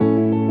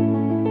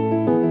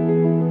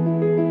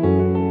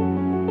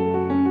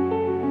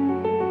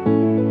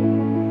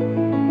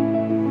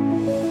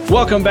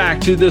Welcome back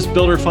to this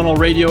Builder Funnel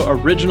Radio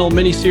original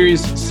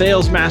mini-series,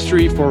 Sales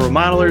Mastery for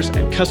Remodelers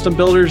and Custom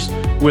Builders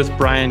with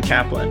Brian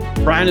Kaplan.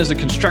 Brian is a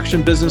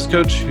construction business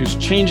coach who's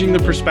changing the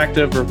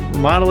perspective of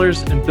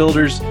remodelers and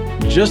builders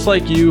just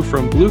like you,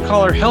 from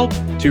blue-collar help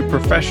to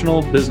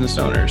professional business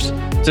owners.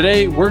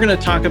 Today, we're going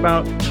to talk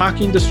about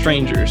talking to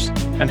strangers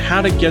and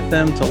how to get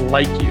them to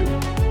like you.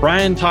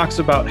 Brian talks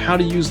about how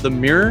to use the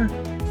mirror,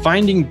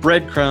 finding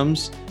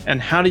breadcrumbs,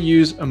 and how to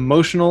use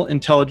emotional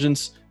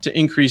intelligence to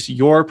increase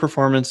your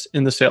performance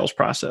in the sales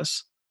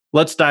process.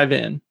 Let's dive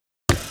in.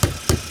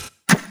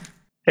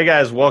 Hey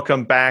guys,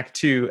 welcome back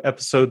to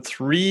episode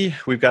 3.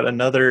 We've got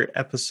another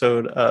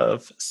episode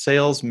of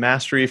Sales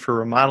Mastery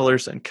for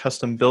Remodelers and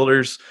Custom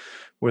Builders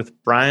with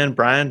Brian.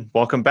 Brian,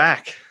 welcome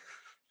back.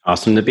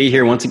 Awesome to be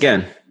here once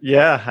again.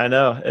 Yeah, I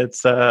know.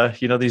 It's,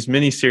 these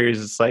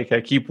mini-series, it's like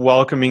I keep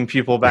welcoming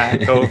people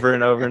back over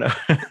and over and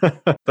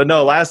over. But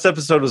no, last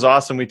episode was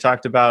awesome. We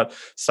talked about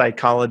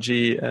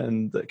psychology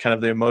and kind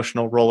of the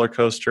emotional roller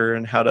coaster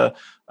and how to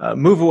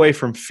move away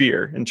from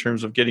fear in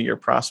terms of getting your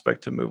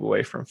prospect to move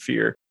away from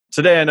fear.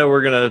 Today, I know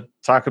we're going to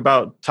talk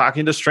about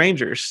talking to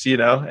strangers, and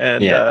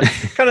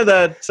kind of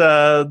that,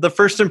 the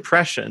first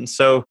impression.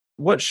 So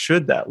what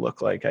should that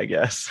look like, I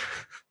guess?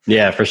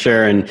 Yeah, for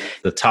sure. And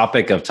the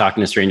topic of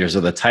talking to strangers,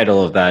 or the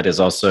title of that, is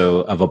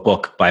also of a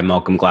book by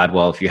Malcolm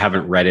Gladwell. If you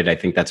haven't read it, I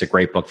think that's a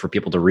great book for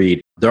people to read.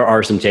 There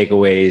are some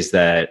takeaways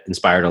that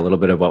inspired a little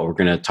bit of what we're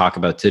going to talk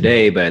about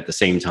today. But at the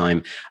same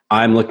time,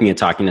 I'm looking at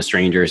talking to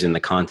strangers in the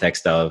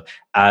context of,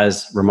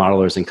 as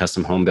remodelers and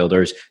custom home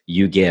builders,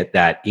 you get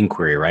that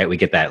inquiry, right? We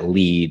get that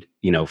lead,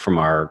 from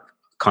our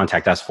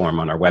contact us form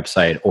on our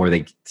website, or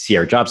they see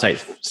our job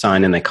site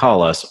sign and they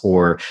call us,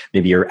 or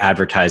maybe you're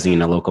advertising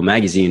in a local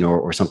magazine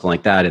or something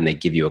like that and they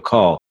give you a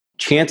call.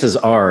 Chances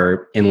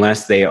are,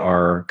 unless they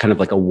are kind of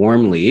like a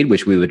warm lead,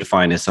 which we would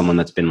define as someone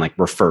that's been like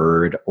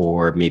referred,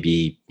 or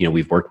maybe,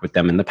 we've worked with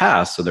them in the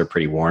past, so they're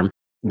pretty warm,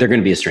 they're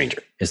going to be a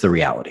stranger, is the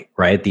reality,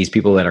 right? These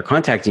people that are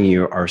contacting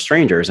you are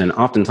strangers. And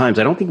oftentimes,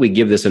 I don't think we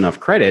give this enough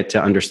credit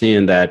to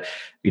understand that,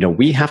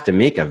 we have to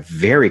make a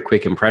very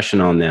quick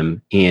impression on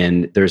them.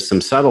 And there's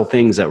some subtle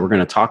things that we're going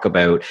to talk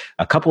about,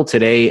 a couple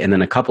today, and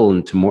then a couple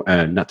in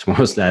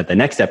the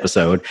next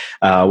episode,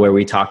 where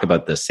we talk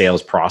about the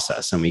sales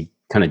process, and we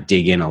kind of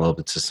dig in a little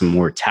bit to some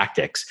more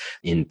tactics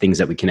in things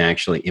that we can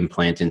actually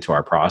implant into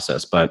our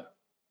process. But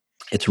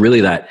it's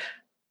really that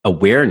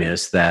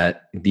awareness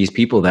that these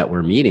people that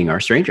we're meeting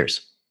are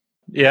strangers.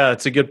 Yeah,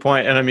 it's a good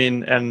point.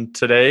 And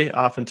today,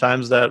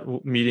 oftentimes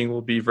that meeting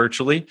will be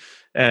virtually.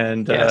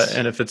 And Yes.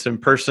 And if it's in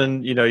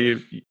person,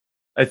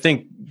 I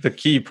think the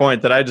key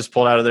point that I just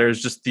pulled out of there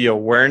is just the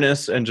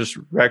awareness and just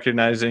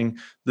recognizing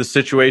the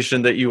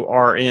situation that you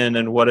are in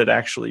and what it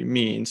actually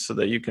means, so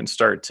that you can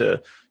start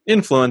to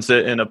influence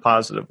it in a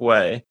positive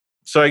way.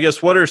 So I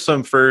guess, what are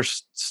some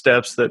first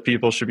steps that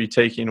people should be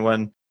taking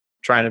when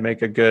trying to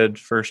make a good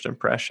first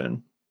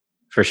impression?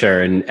 For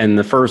sure. And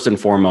the first and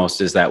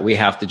foremost is that we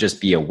have to just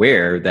be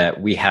aware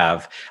that we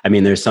have,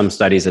 there's some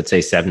studies that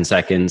say 7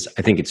 seconds.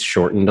 I think it's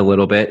shortened a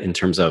little bit in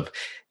terms of,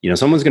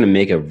 someone's going to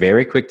make a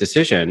very quick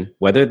decision,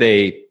 whether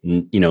they,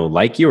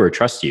 like you or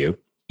trust you,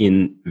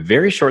 in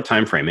very short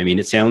time frame.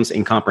 It sounds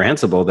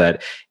incomprehensible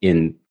that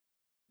in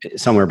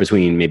somewhere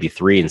between maybe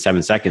 3 and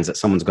 7 seconds that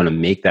someone's going to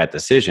make that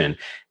decision.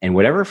 And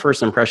whatever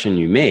first impression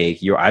you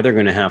make, you're either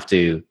going to have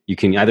to, you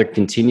can either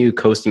continue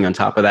coasting on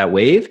top of that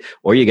wave,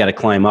 or you got to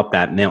climb up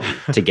that mountain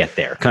to get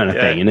there, kind of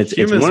thing. And it's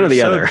one or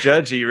the other.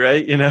 Judgy,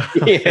 right? Yeah.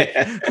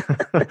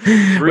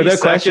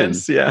 Without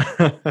questions. Yeah.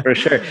 For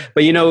sure.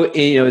 But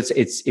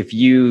it's if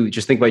you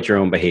just think about your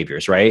own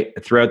behaviors, right?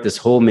 Throughout this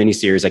whole mini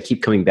series, I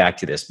keep coming back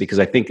to this because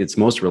I think it's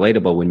most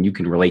relatable when you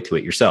can relate to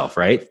it yourself,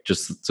 right?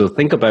 Just so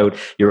think about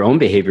your own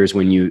behaviors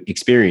when you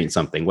experience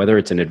something, whether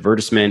it's an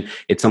advertisement,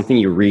 it's something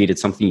you read,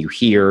 it's something you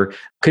hear,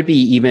 could be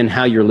even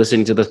how you're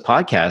listening to this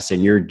podcast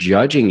and you're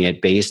judging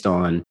it based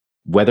on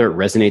whether it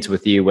resonates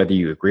with you, whether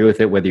you agree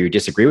with it, whether you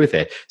disagree with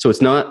it. So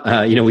it's not,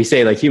 we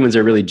say like humans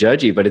are really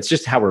judgy, but it's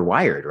just how we're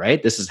wired,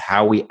 right? This is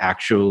how we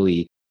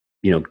actually,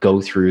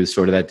 go through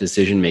sort of that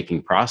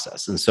decision-making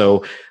process. And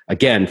so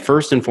again,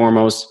 first and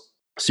foremost,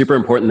 super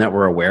important that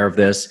we're aware of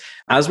this.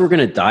 As we're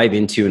going to dive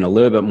into in a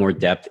little bit more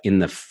depth in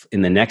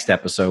the next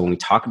episode, when we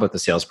talk about the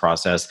sales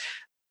process,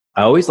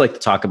 I always like to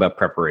talk about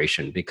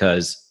preparation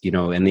because,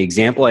 and the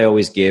example I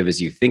always give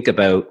is you think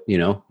about,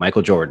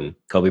 Michael Jordan,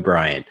 Kobe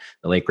Bryant,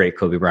 the late great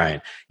Kobe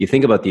Bryant. You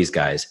think about these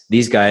guys.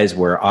 These guys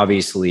were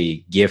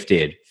obviously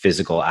gifted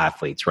physical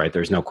athletes, right?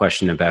 There's no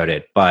question about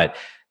it, but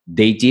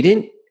they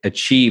didn't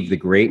achieve the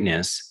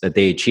greatness that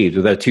they achieved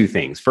without two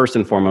things. First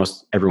and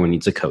foremost, everyone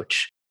needs a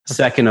coach.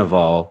 Second of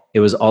all, it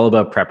was all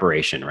about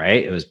preparation,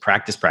 right? It was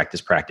practice, practice,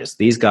 practice.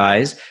 These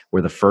guys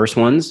were the first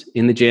ones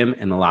in the gym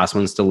and the last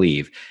ones to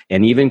leave.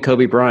 And even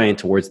Kobe Bryant,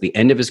 towards the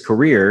end of his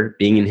career,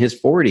 being in his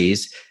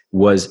 40s,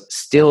 was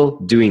still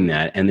doing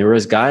that. And there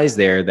was guys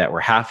there that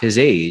were half his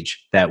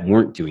age that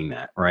weren't doing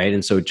that, right?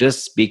 And so it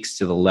just speaks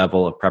to the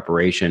level of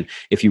preparation.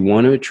 If you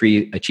want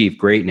to achieve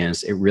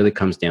greatness, it really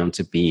comes down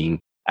to being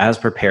as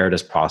prepared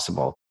as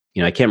possible.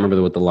 I can't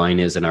remember what the line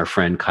is. And our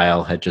friend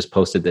Kyle had just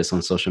posted this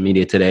on social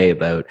media today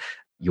about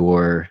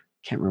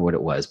can't remember what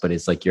it was, but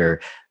it's like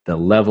the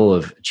level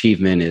of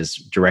achievement is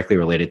directly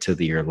related to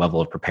your level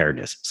of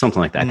preparedness, something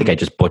like that. I think I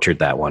just butchered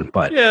that one,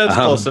 but yeah, it's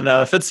close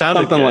enough. It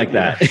sounded something good, like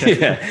that.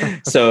 Yeah.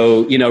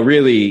 So,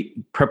 really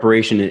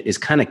preparation is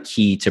kind of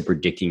key to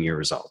predicting your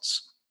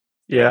results.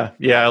 Yeah.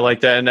 I like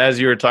that. And as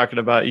you were talking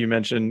about, you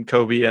mentioned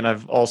Kobe, and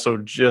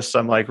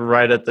I'm like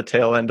right at the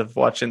tail end of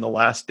watching The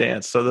Last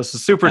Dance. So this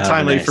is super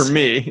timely for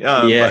me.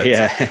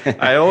 Yeah.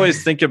 I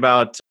always think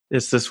about,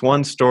 it's this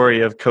one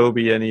story of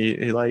Kobe, and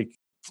he like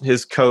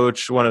his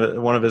coach, one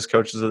of his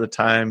coaches at the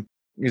time,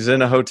 he's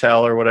in a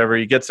hotel or whatever.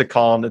 He gets a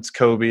call and it's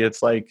Kobe.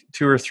 It's like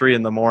 2 or 3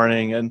 in the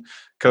morning. And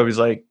Kobe's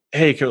like,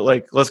 hey,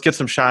 let's get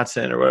some shots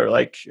in or whatever.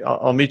 Like,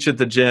 I'll meet you at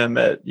the gym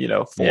at,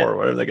 4 or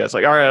whatever. The guy's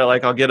like, all right,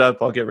 like I'll get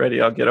up, I'll get ready,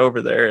 I'll get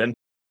over there. And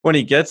when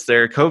he gets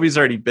there, Kobe's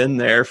already been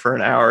there for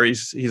an hour.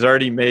 He's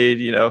already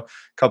made, a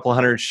couple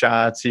hundred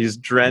shots. He's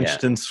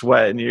drenched in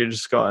sweat, and you're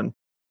just going,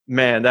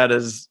 man, that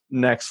is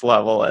next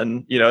level.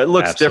 And, it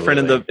looks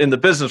different in the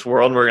business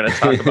world. And we're going to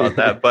talk about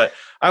that. But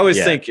I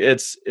always think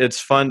it's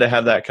fun to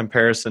have that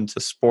comparison to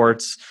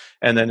sports,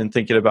 and then in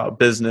thinking about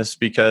business,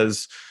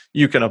 because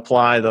you can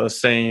apply those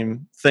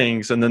same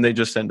things and then they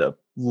just end up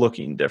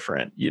looking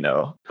different, but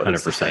 100%.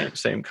 It's the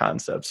same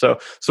concept. So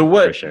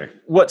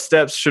what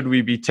steps should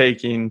we be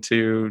taking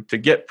to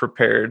get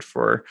prepared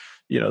for,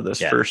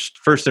 this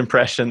first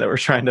impression that we're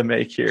trying to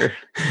make here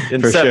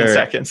in 7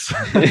 seconds?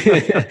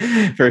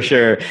 For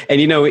sure.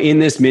 And, in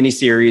this mini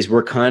series,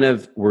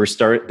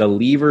 the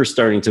lever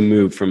starting to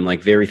move from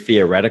like very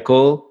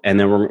theoretical, and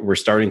then we're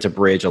starting to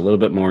bridge a little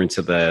bit more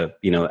into the,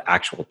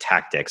 actual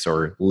tactics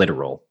or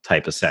literal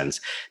type of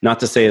sense. Not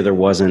to say there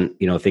wasn't,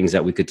 things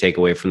that we could take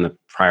away from the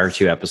prior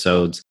 2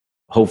 episodes.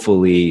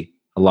 Hopefully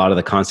a lot of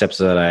the concepts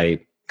that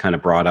I kind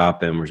of brought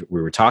up and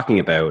we were talking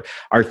about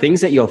are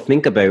things that you'll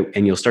think about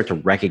and you'll start to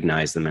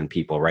recognize them in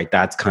people, right?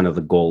 That's kind of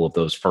the goal of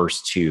those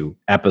first 2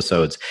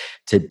 episodes.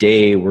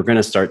 Today, we're going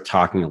to start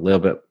talking a little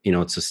bit,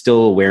 it's a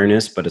still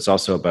awareness, but it's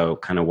also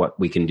about kind of what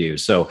we can do.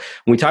 So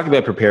when we talk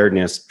about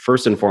preparedness,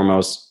 first and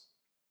foremost,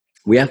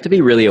 we have to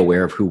be really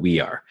aware of who we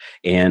are.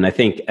 And I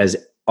think as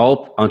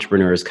all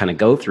entrepreneurs kind of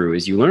go through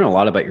is you learn a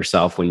lot about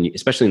yourself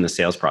especially in the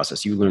sales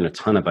process, you learn a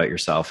ton about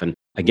yourself. And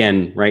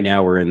again, right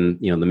now we're in,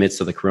 the midst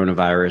of the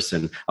coronavirus,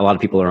 and a lot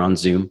of people are on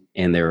Zoom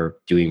and they're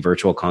doing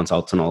virtual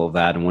consults and all of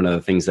that. And one of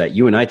the things that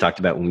you and I talked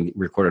about when we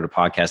recorded a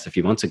podcast a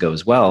few months ago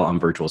as well on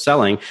virtual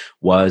selling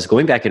was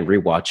going back and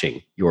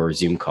rewatching your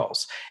Zoom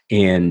calls.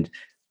 And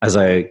as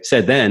I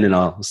said then, and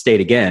I'll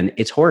state again,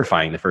 it's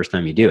horrifying the first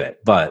time you do it,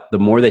 but the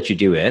more that you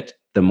do it,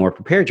 the more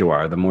prepared you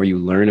are, the more you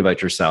learn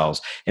about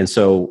yourselves. And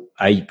so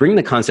I bring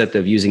the concept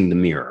of using the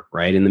mirror,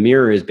 right? And the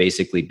mirror is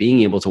basically being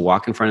able to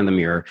walk in front of the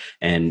mirror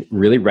and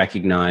really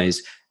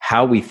recognize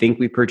how we think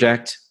we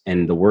project,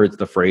 and the words,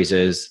 the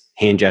phrases,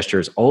 hand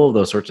gestures, all of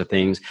those sorts of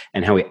things,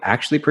 and how we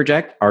actually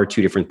project are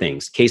 2 different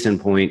things. Case in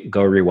point,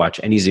 go rewatch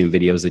any Zoom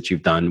videos that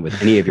you've done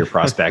with any of your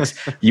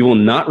prospects. You will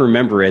not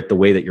remember it the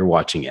way that you're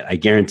watching it. I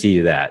guarantee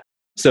you that.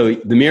 So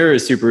the mirror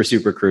is super,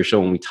 super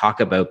crucial when we talk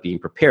about being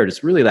prepared.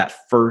 It's really that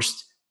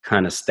first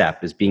kind of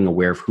step is being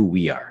aware of who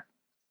we are.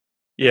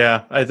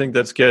 Yeah, I think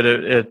that's good.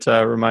 It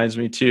reminds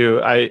me too.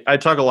 I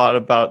talk a lot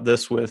about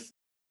this with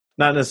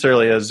not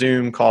necessarily a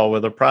Zoom call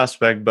with a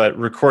prospect, but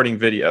recording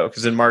video.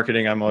 Because in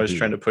marketing, I'm always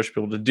trying to push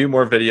people to do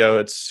more video.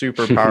 It's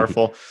super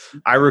powerful.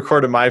 I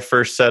recorded my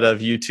first set of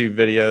YouTube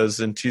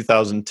videos in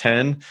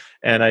 2010,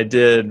 and I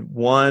did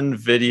 1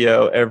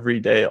 video every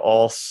day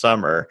all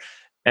summer.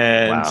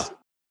 And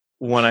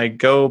when I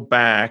go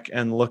back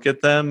and look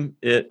at them,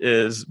 it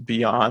is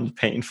beyond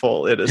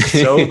painful. It is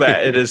so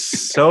bad. It is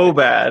so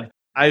bad.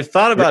 I've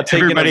thought about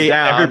taking them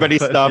down. Everybody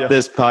stop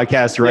this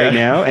podcast right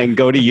now and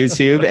go to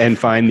YouTube and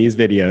find these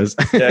videos.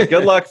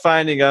 Good luck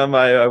finding them.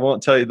 I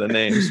won't tell you the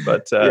names,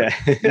 but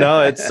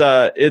no,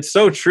 it's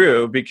so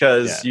true,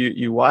 because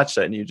you watch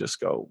that and you just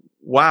go,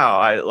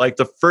 wow.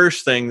 The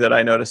first thing that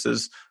I notice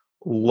is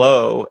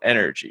low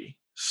energy.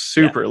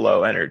 Super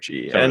low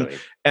energy. Totally.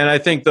 And I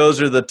think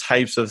those are the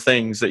types of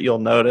things that you'll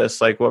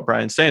notice, like what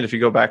Brian's saying. If you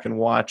go back and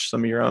watch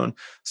some of your own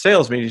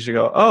sales meetings, you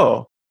go,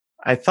 oh,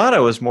 I thought I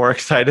was more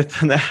excited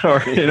than that.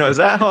 Or, is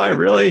that how I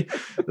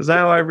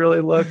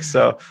really look?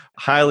 So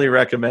highly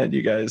recommend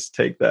you guys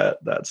take that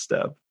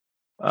step.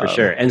 For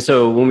sure. And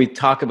so when we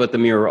talk about the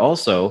mirror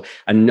also,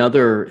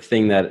 another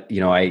thing that,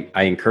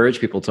 I encourage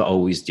people to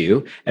always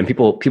do, and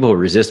people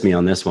resist me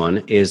on this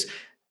one, is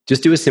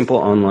just do a simple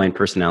online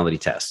personality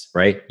test,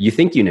 right? You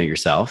think you know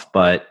yourself,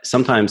 but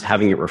sometimes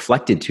having it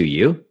reflected to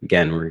you,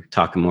 again, we're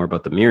talking more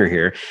about the mirror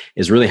here,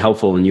 is really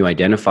helpful in you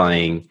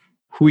identifying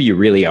who you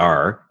really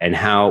are and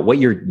what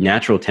your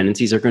natural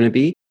tendencies are going to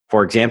be.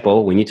 For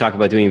example, when you talk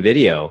about doing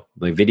video,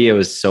 like video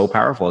is so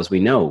powerful, as we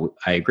know.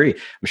 I agree.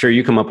 I'm sure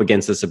you come up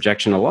against this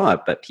objection a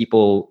lot, but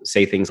people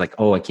say things like,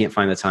 oh, I can't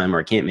find the time, or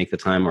I can't make the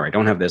time, or I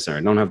don't have this, or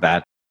I don't have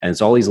that. And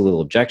it's all these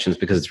little objections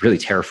because it's really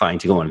terrifying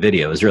to go on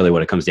video is really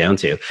what it comes down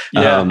to.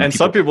 Yeah. And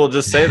some people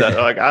just say that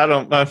like,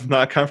 I'm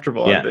not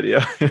comfortable on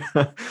video.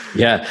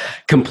 Yeah.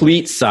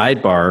 Complete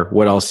sidebar.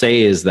 What I'll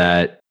say is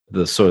that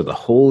the sort of the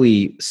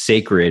holy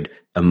sacred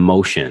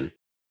emotion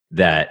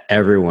that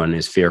everyone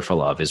is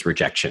fearful of is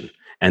rejection.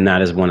 And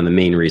that is one of the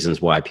main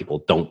reasons why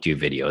people don't do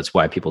video. It's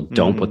why people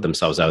don't put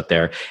themselves out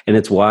there. And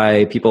it's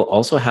why people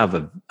also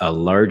have a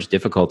large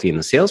difficulty in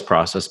the sales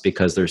process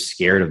because they're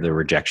scared of the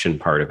rejection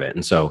part of it.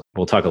 And so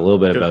we'll talk a little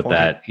bit about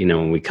that,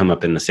 when we come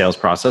up in the sales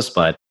process,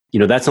 but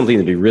that's something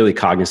to be really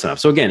cognizant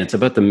of. So again, it's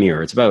about the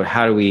mirror. It's about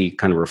how do we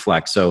kind of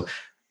reflect. So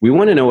we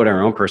want to know what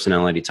our own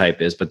personality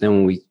type is, but then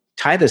when we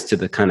tie this to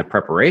the kind of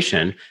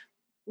preparation,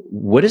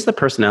 what is the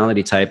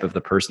personality type of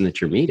the person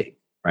that you're meeting?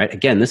 Right.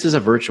 Again, this is a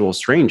virtual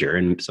stranger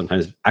and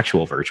sometimes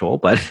actual virtual,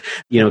 but if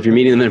you're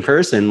meeting them in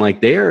person, like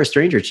they are a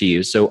stranger to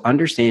you. So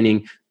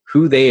understanding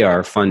who they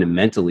are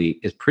fundamentally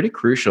is pretty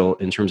crucial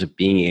in terms of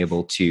being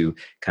able to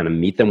kind of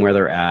meet them where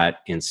they're at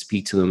and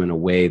speak to them in a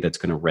way that's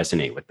going to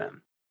resonate with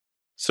them.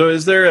 So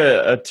is there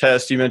a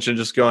test, you mentioned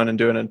just going and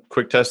doing a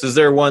quick test. Is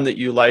there one that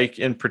you like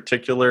in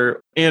particular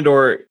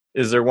or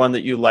is there one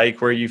that you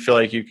like where you feel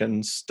like you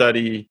can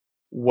study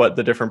what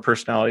the different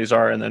personalities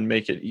are and then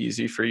make it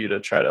easy for you to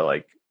try to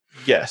like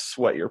guess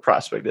what your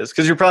prospect is?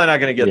 Because you're probably not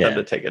going to get them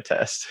to take a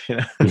test.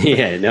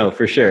 Yeah, no,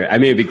 for sure. I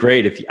mean, it'd be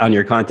great if on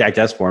your contact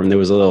us form, there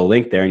was a little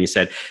link there and you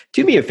said,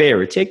 do me a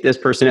favor, take this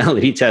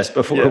personality test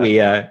before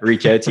we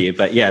reach out to you.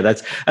 But yeah,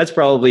 that's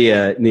probably,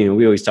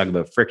 we always talk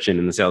about friction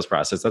in the sales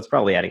process. That's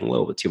probably adding a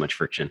little bit too much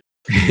friction.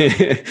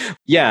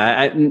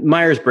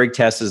 Myers-Briggs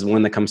test is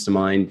one that comes to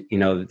mind.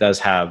 It does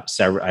have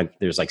several,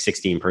 there's like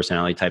 16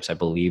 personality types, I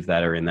believe,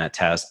 that are in that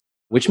test,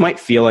 which might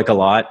feel like a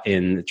lot.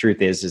 And the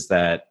truth is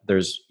that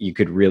there's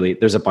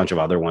a bunch of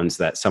other ones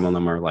that some of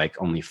them are like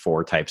only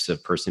 4 types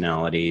of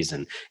personalities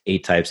and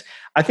 8 types.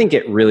 I think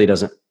it really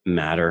doesn't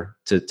matter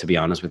to be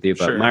honest with you,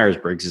 but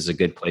Myers-Briggs is a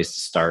good place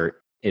to start.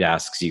 It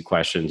asks you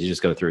questions. You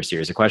just go through a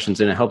series of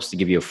questions and it helps to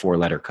give you a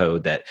 4-letter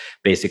code that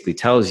basically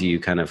tells you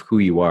kind of who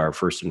you are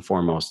first and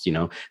foremost.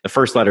 The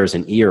first letter is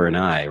an E or an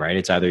I, right?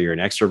 It's either you're an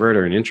extrovert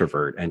or an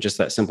introvert. And just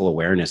that simple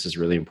awareness is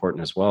really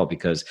important as well,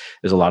 because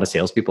there's a lot of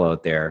salespeople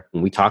out there.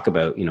 When we talk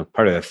about,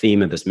 part of the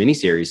theme of this mini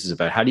series is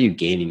about how do you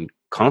gain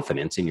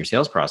confidence in your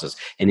sales process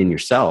and in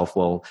yourself?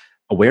 Well,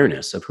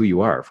 awareness of who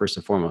you are first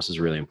and foremost is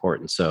really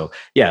important. So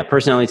yeah,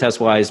 personality test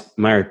wise,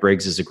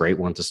 Myers-Briggs is a great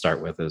one to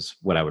start with, is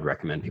what I would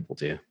recommend people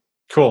do.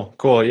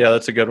 Cool. Yeah,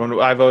 that's a good one.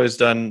 I've always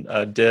done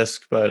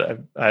DISC, but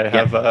I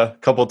have a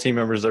couple of team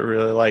members that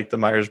really like the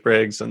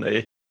Myers-Briggs and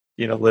they,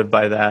 live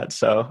by that.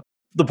 So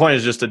the point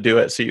is just to do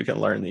it so you can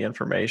learn the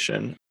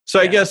information. So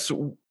I guess,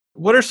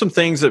 what are some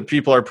things that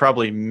people are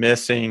probably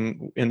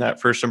missing in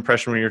that first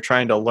impression when you're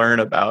trying to learn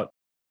about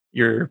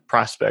your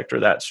prospect or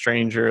that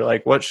stranger?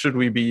 Like, what should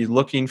we be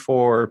looking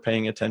for or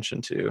paying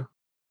attention to?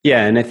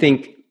 Yeah. And I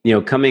think,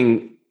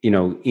 coming,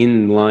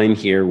 in line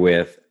here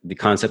with the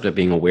concept of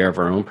being aware of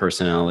our own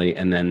personality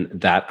and then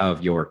that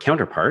of your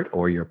counterpart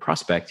or your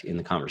prospect in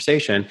the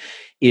conversation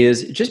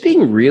is just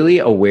being really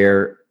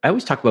aware. I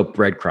always talk about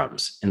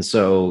breadcrumbs. And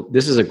so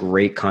this is a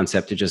great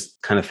concept to just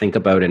kind of think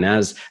about. And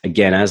as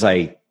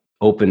I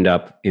opened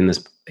up in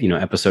this,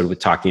 episode with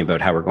talking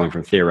about how we're going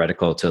from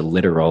theoretical to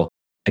literal,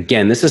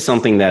 again, this is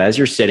something that as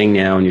you're sitting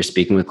now and you're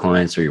speaking with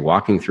clients or you're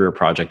walking through a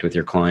project with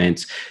your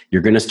clients,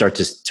 you're going to start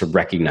to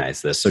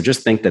recognize this. So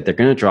just think that they're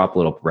going to drop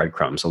little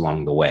breadcrumbs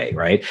along the way,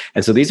 right?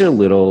 And so these are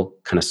little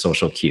kind of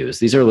social cues.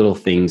 These are little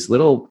things,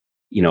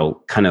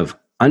 kind of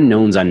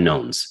unknowns,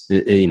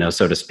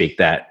 so to speak,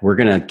 that we're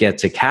going to get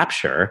to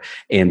capture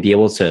and be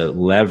able to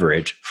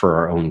leverage for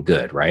our own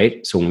good,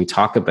 right? So when we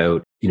talk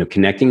about,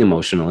 connecting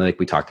emotionally, like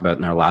we talked about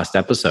in our last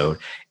episode,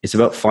 it's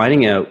about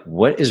finding out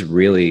what is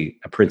really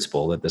a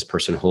principle that this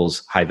person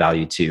holds high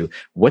value to,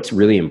 what's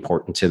really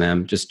important to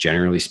them, just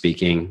generally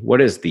speaking,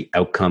 what is the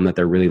outcome that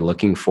they're really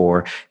looking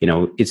for.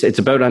 It's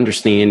about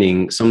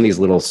understanding some of these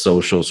little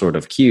social sort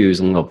of cues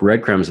and little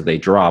breadcrumbs that they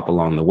drop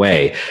along the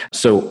way.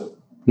 So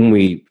when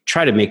we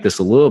try to make this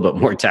a little bit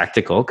more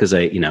tactical, because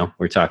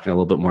we're talking a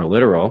little bit more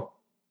literal,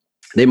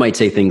 they might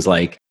say things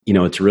like,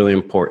 it's really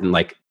important,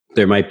 like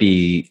there might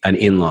be an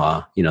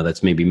in-law,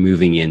 that's maybe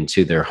moving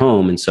into their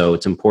home. And so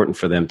it's important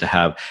for them to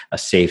have a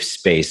safe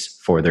space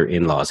for their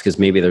in-laws because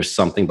maybe there's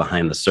something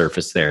behind the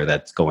surface there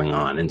that's going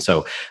on. And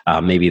so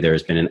maybe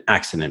there's been an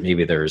accident,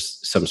 maybe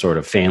there's some sort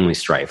of family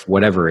strife,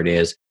 whatever it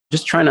is.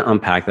 Just trying to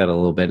unpack that a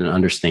little bit and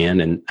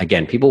understand. And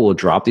again, people will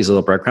drop these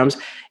little breadcrumbs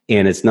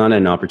and it's not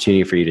an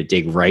opportunity for you to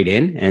dig right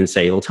in and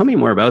say, well, tell me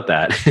more about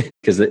that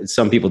because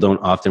some people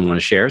don't often want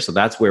to share. So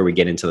that's where we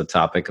get into the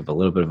topic of a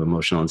little bit of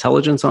emotional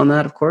intelligence on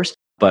that, of course,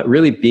 but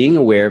really being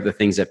aware of the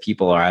things that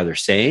people are either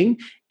saying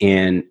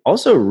and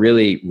also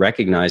really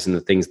recognizing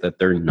the things that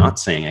they're not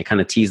saying. I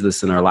kind of teased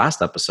this in our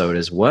last episode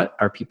is what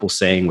are people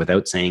saying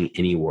without saying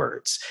any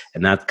words?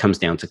 And that comes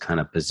down to kind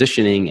of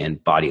positioning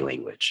and body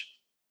language.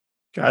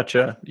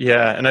 Gotcha.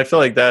 Yeah. And I feel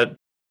like that,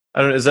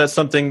 is that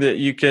something that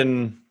you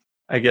can,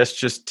 I guess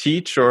just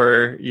teach,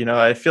 or,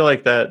 I feel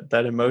like that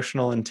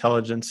emotional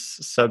intelligence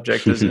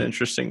subject is an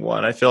interesting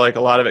one. I feel like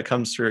a lot of it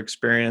comes through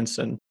experience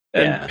and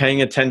Yeah,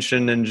 paying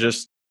attention and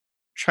just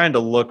trying to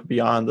look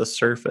beyond the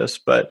surface.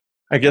 But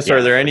I guess, are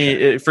yeah, there for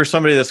sure. for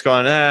somebody that's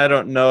going, I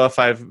don't know if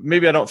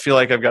maybe I don't feel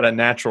like I've got a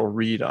natural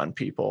read on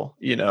people,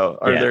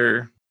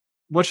 Yeah.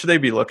 what should they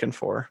be looking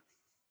for?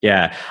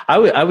 Yeah,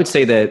 I would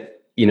say that,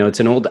 it's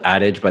an old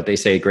adage, but they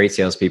say great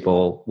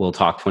salespeople will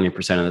talk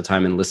 20% of the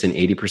time and listen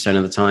 80%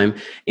 of the time.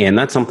 And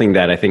that's something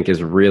that I think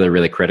is really,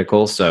 really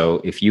critical.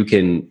 So if you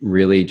can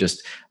really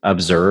just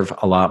observe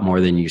a lot more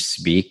than you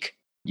speak,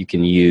 you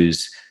can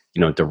use,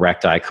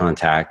 direct eye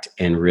contact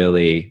and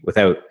really,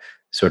 without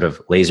sort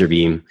of laser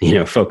beam,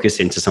 focus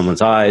into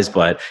someone's eyes,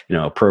 but,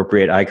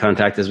 appropriate eye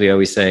contact, as we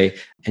always say,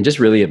 and just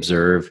really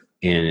observe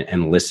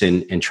and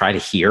listen and try to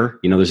hear.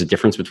 There's a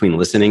difference between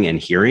listening and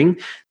hearing.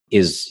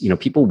 Is,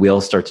 people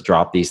will start to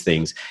drop these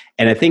things.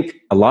 And I think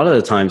a lot of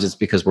the times it's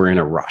because we're in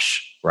a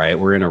rush, right?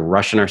 We're in a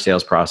rush in our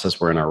sales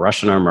process. We're in a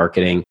rush in our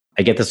marketing.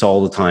 I get this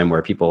all the time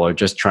where people are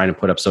just trying to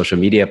put up social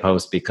media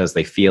posts because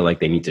they feel like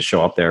they need to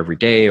show up there every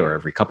day or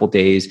every couple of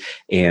days.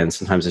 And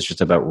sometimes it's just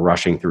about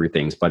rushing through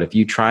things. But if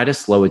you try to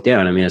slow it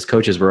down, I mean, as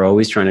coaches, we're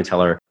always trying to tell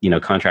our,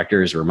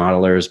 contractors,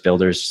 remodelers,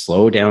 builders,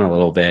 slow down a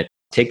little bit.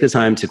 Take the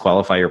time to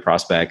qualify your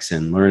prospects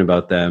and learn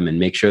about them and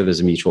make sure there's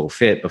a mutual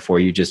fit before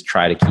you just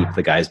try to keep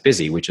the guys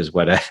busy, which is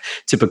what a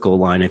typical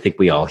line I think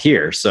we all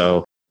hear.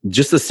 So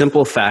just the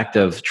simple fact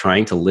of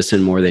trying to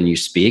listen more than you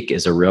speak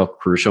is a real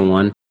crucial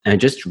one.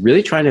 And just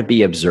really trying to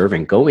be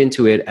observant. Go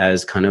into it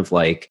as kind of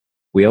like,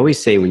 we always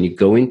say when you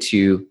go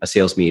into a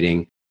sales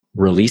meeting,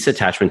 release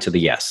attachment to the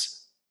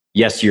yes.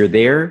 Yes, you're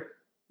there.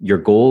 Your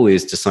goal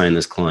is to sign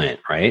this client,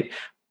 right?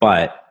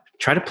 But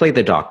try to play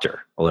the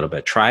doctor a little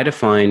bit. Try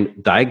to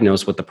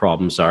diagnose what the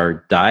problems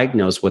are,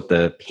 diagnose what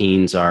the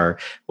pains are,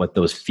 what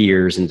those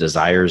fears and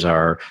desires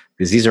are,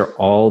 because these are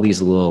all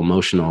these little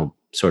emotional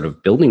sort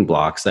of building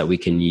blocks that we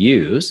can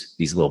use,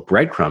 these little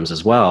breadcrumbs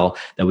as well,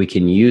 that we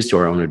can use to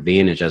our own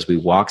advantage as we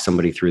walk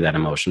somebody through that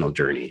emotional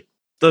journey.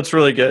 That's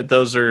really good.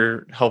 Those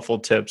are helpful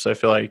tips, I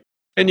feel like.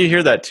 And you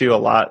hear that too a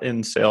lot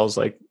in sales,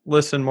 like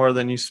listen more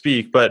than you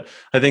speak. But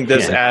I think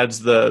this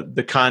adds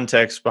the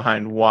context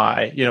behind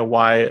why,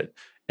 why it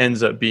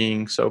ends up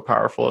being so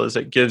powerful, is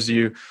it gives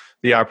you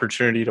the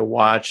opportunity to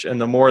watch. And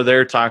the more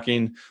they're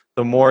talking,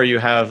 the more you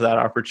have that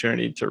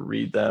opportunity to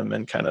read them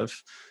and kind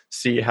of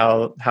see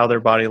how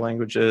their body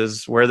language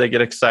is, where they get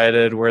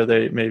excited, where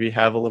they maybe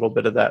have a little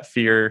bit of that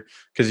fear,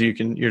 because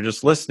you're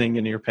just listening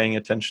and you're paying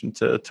attention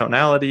to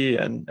tonality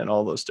and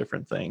all those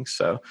different things.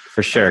 So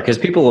for sure, because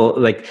people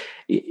like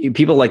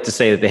to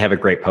say that they have a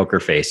great poker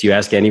face. You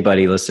ask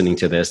anybody listening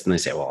to this and they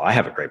say, well, I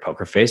have a great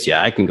poker face.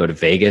 Yeah, I can go to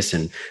Vegas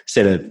and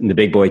sit at the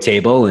big boy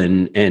table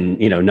and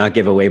not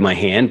give away my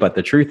hand. But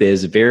the truth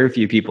is, very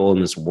few people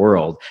in this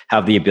world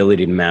have the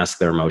ability to mask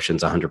their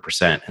emotions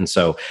 100%. And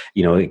so,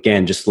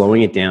 again, just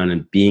slowing it down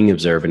and being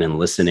observant and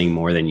listening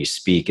more than you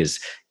speak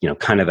is,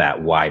 kind of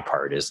that why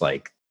part is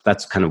like,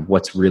 that's kind of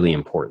what's really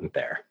important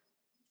there.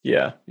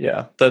 Yeah,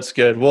 that's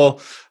good.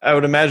 Well, I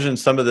would imagine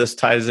some of this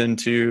ties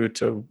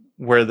into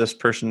where this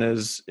person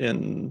is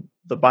in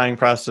the buying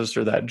process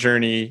or that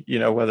journey,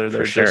 whether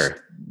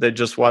they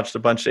just watched a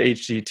bunch of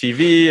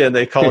HGTV and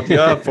they called you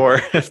up,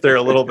 or if they're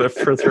a little bit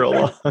further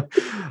along.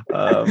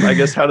 I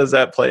guess, how does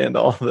that play into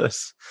all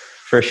this?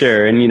 For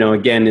sure. And,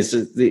 again,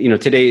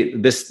 today,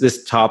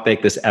 this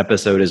topic, this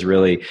episode is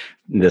really,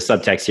 the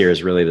subtext here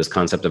is really this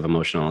concept of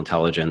emotional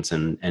intelligence.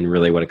 And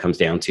really what it comes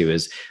down to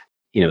is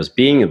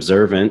being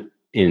observant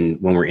when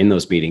we're in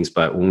those meetings.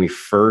 But when we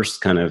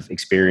first kind of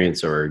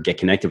experience or get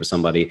connected with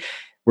somebody,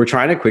 we're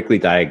trying to quickly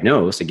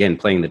diagnose, again,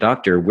 playing the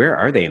doctor, where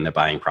are they in the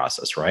buying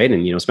process, right?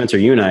 And, Spencer,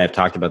 you and I have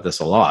talked about this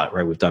a lot,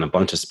 right? We've done a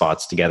bunch of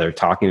spots together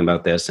talking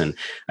about this. And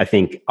I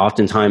think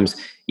oftentimes,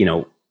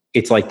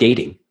 it's like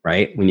dating,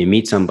 right? When you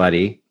meet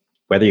somebody,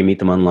 whether you meet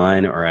them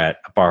online or at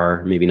a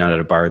bar, maybe not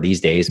at a bar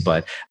these days,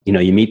 but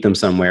you meet them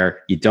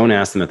somewhere, you don't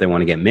ask them if they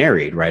want to get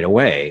married right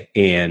away.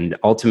 And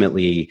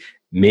ultimately,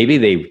 maybe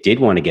they did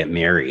want to get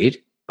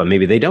married, but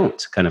maybe they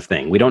don't, kind of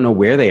thing. We don't know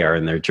where they are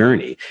in their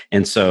journey.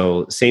 And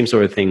so same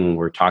sort of thing when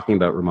we're talking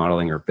about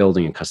remodeling or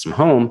building a custom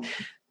home.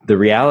 The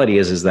reality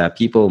is that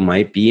people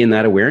might be in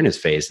that awareness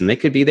phase and they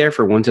could be there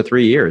for 1 to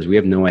 3 years. We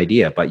have no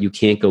idea, but you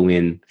can't go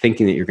in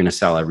thinking that you're going to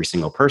sell every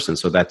single person.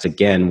 So that's,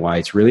 again, why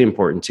it's really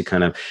important to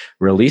kind of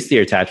release the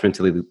attachment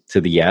to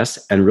the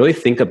yes and really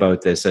think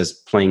about this as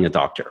playing a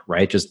doctor,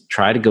 right? Just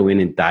try to go in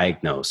and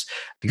diagnose,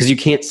 because you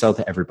can't sell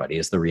to everybody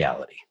is the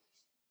reality.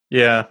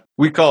 Yeah,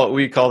 we call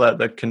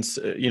that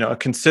a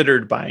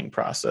considered buying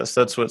process.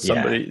 That's what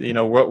somebody,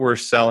 what we're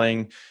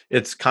selling.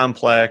 It's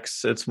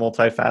complex, it's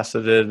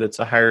multifaceted, it's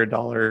a higher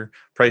dollar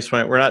price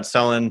point. We're not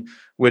selling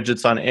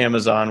widgets on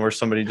Amazon where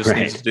somebody just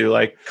needs to do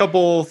like a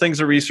couple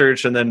things of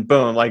research and then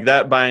boom, like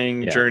that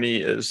buying journey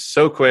is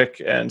so quick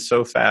and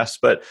so fast.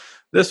 But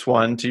this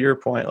one, to your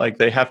point, like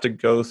they have to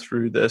go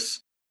through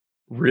this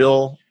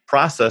real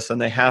process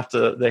and they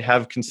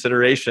have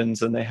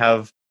considerations and they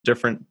have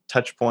different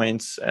touch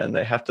points and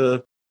they have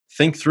to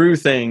think through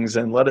things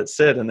and let it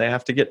sit, and they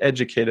have to get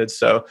educated.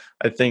 So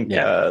I think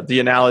the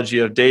analogy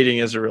of dating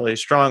is a really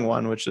strong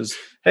one, which is,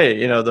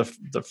 hey,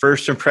 the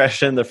first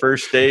impression, the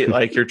first date,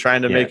 like you're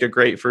trying to make a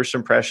great first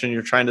impression.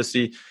 You're trying to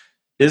see,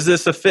 is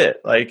this a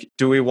fit? Like,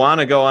 do we want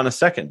to go on a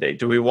second date?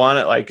 Do we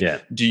want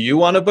to do you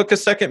want to book a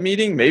second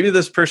meeting? Maybe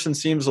this person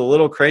seems a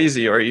little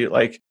crazy, or you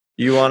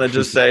want to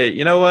just say,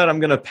 you know what, I'm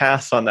going to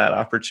pass on that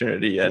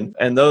opportunity.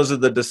 And those are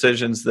the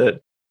decisions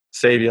that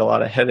save you a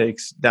lot of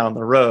headaches down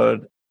the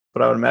road.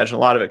 But I would imagine a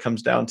lot of it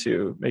comes down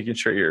to making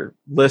sure you're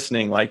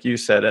listening, like you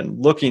said,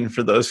 and looking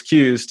for those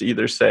cues to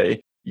either say,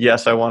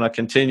 yes, I want to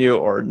continue,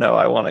 or no,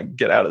 I want to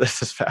get out of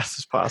this as fast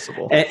as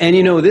possible. And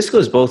this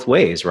goes both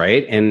ways,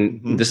 right?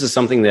 And this is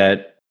something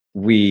that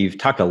we've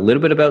talked a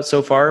little bit about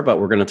so far, but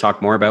we're going to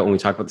talk more about when we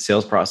talk about the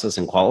sales process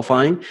and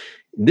qualifying.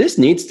 This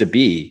needs to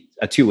be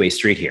a two-way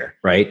street here,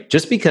 right?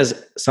 Just because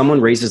someone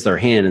raises their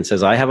hand and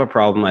says, I have a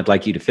problem, I'd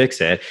like you to fix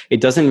it,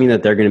 it doesn't mean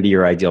that they're going to be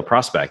your ideal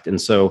prospect.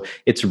 And so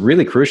it's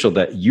really crucial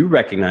that you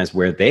recognize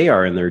where they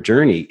are in their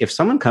journey. If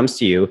someone comes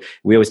to you,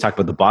 we always talk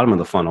about the bottom of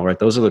the funnel, right?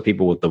 Those are the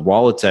people with the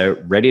wallets out,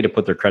 ready to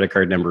put their credit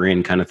card number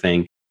in kind of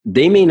thing.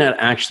 They may not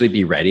actually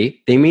be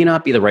ready. They may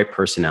not be the right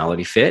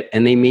personality fit,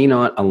 and they may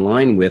not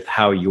align with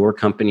how your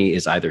company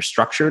is either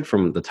structured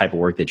from the type of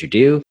work that you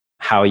do,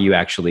 how you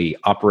actually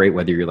operate,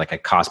 whether you're like a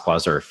cost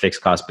plus or a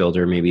fixed cost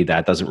builder. Maybe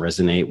that doesn't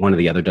resonate. One or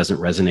the other doesn't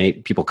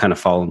resonate. People kind of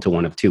fall into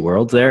one of two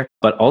worlds there.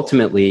 But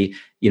ultimately,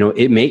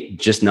 it may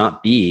just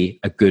not be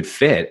a good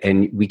fit.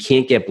 And we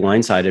can't get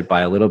blindsided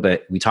by a little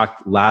bit. We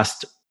talked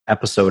last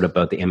episode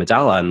about the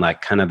amygdala and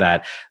like kind of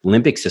that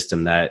limbic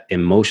system, that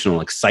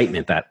emotional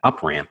excitement, that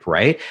up ramp,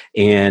 right?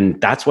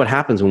 And that's what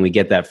happens when we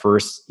get that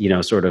first,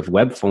 sort of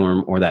web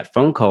form or that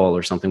phone call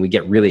or something. We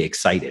get really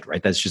excited,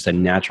 right? That's just a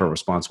natural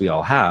response we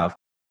all have.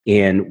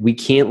 And we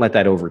can't let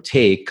that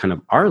overtake kind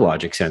of our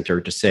logic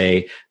center to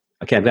say,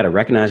 okay, I've got to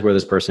recognize where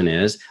this person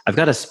is. I've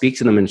got to speak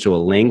to them into a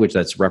language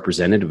that's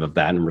representative of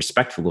that and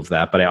respectful of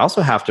that. But I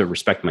also have to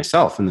respect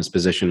myself in this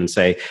position and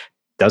say,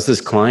 does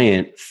this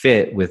client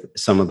fit with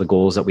some of the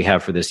goals that we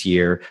have for this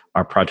year,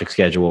 our project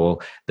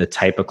schedule, the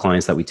type of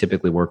clients that we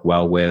typically work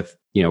well with,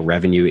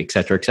 revenue, et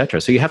cetera, et cetera.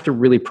 So you have to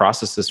really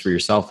process this for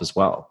yourself as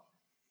well.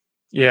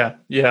 Yeah,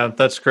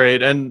 that's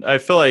great. And I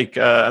feel like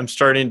I'm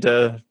starting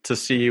to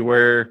see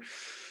where,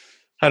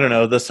 I don't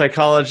know, the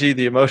psychology,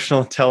 the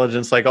emotional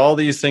intelligence, like all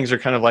these things are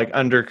kind of like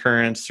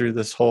undercurrents through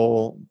this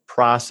whole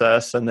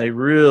process. And they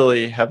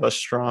really have a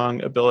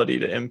strong ability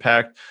to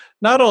impact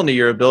not only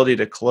your ability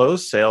to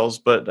close sales,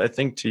 but I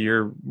think to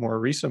your more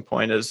recent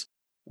point is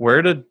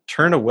where to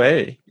turn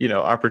away,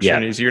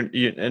 opportunities.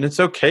 Yeah. And it's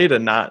okay to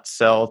not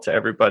sell to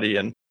everybody.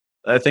 And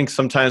I think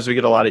sometimes we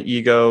get a lot of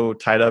ego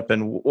tied up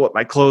in what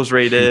my close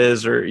rate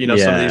is, or,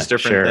 some of these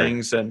different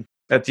things. And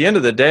at the end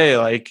of the day,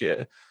 like,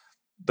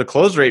 the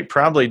close rate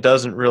probably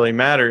doesn't really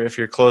matter if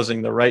you're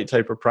closing the right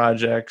type of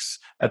projects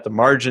at the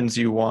margins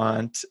you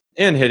want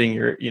and hitting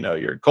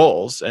your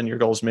goals. And your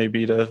goals may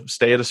be to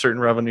stay at a certain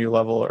revenue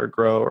level or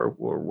grow or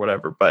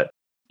whatever. But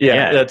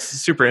that's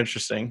super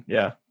interesting.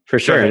 Yeah, for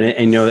sure.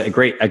 And a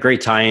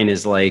great tie-in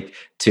is like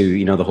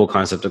to, the whole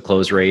concept of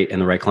close rate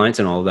and the right clients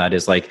and all of that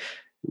is like,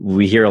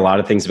 we hear a lot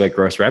of things about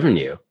gross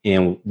revenue,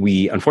 and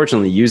we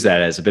unfortunately use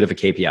that as a bit of a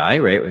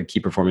KPI, right? A key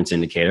performance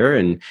indicator,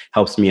 and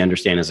helps me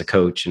understand as a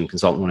coach and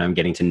consultant when I'm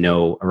getting to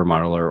know a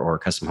remodeler or a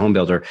custom home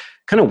builder,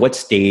 kind of what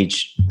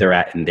stage they're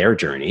at in their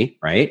journey,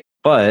 right?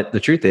 But the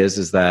truth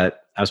is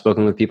that I've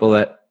spoken with people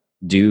that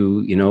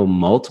do,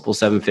 multiple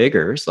seven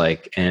figures,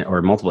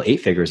 or multiple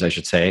eight figures, I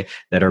should say,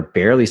 that are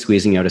barely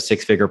squeezing out a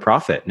six-figure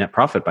net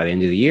profit by the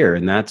end of the year.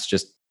 And that's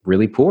just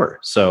really poor.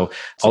 So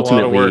it's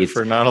ultimately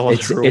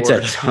it's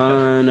a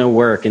ton of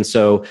work. And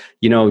so,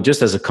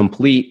 just as a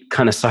complete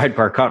kind of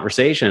sidebar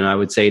conversation, I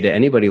would say to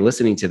anybody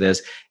listening to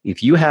this,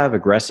 if you have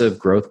aggressive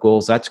growth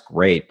goals, that's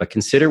great, but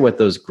consider what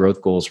those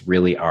growth goals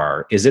really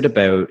are. Is it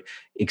about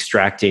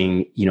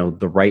extracting,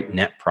 the right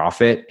net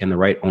profit and the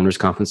right owner's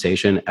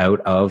compensation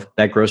out of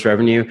that gross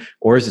revenue?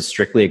 Or is it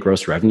strictly a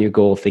gross revenue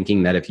goal,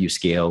 thinking that if you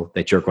scale,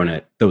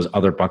 that those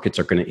other buckets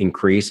are going to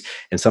increase?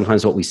 And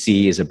sometimes what we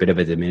see is a bit of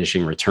a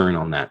diminishing return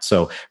on that.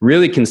 So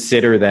really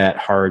consider that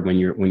hard when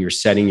you're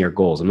setting your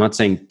goals. I'm not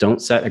saying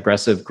don't set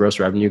aggressive gross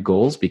revenue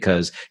goals,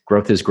 because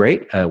growth is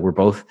great. We're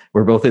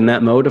both in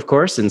that mode, of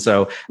course. And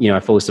so, I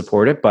fully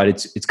support it, but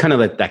it's kind of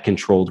like that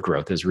controlled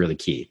growth is really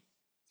key.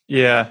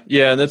 Yeah.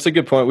 And that's a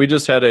good point. We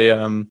just had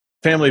a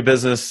family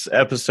business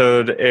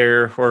episode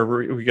air, or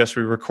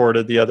we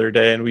recorded the other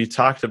day, and we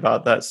talked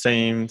about that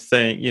same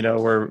thing,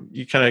 where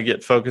you kind of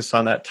get focused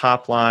on that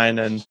top line.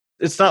 And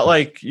it's not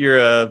like you're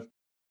a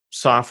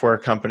software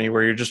company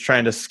where you're just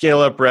trying to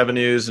scale up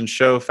revenues and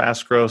show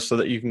fast growth so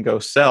that you can go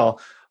sell.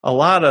 A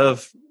lot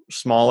of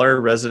smaller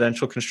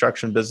residential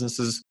construction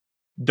businesses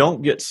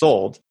don't get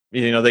sold.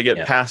 They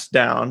get passed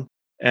down.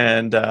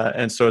 And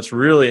so it's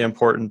really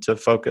important to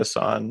focus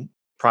on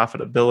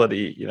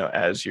profitability,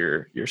 as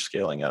you're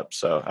scaling up.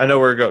 So I know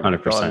we're going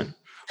 100%.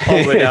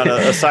 all the way down a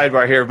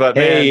sidebar here, but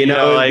hey,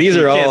 man, like, these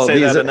are all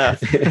enough.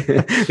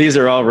 These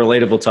are all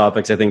relatable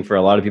topics. I think for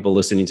a lot of people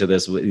listening to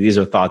this, these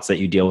are thoughts that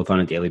you deal with on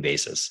a daily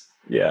basis.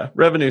 Yeah,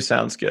 revenue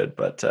sounds good,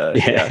 but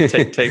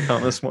take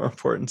home is more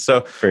important.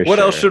 So, what sure.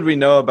 else should we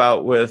know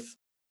about with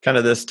kind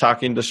of this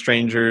talking to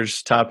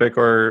strangers topic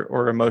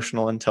or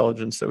emotional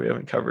intelligence that we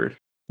haven't covered?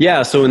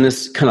 Yeah. So in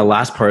this kind of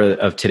last part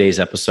of today's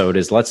episode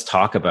is let's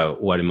talk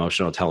about what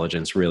emotional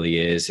intelligence really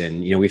is.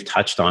 And, we've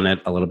touched on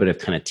it a little bit, have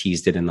kind of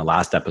teased it in the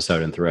last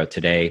episode and throughout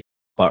today,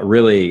 but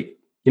really,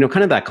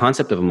 kind of that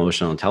concept of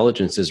emotional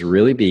intelligence is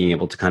really being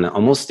able to kind of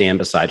almost stand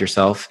beside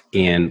yourself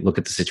and look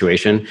at the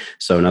situation.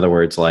 So in other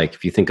words, like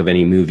if you think of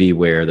any movie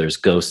where there's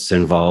ghosts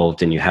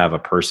involved and you have a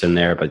person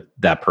there, but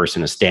that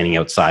person is standing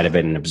outside of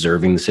it and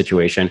observing the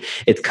situation,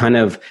 it's kind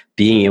of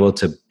being able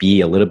to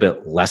be a little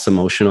bit less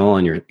emotional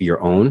on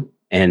your own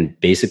and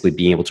basically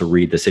being able to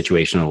read the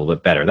situation a little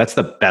bit better. That's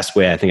the best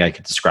way I think I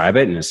could describe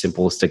it in a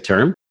simplistic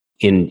term.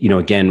 And,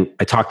 again,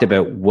 I talked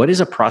about what is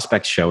a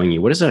prospect showing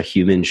you? What is a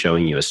human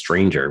showing you, a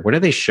stranger? What are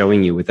they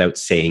showing you without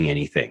saying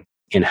anything?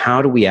 And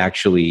how do we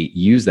actually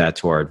use that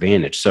to our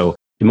advantage? So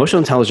emotional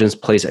intelligence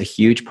plays a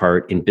huge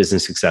part in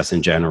business success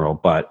in general,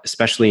 but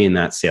especially in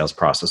that sales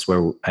process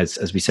where,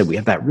 as we said, we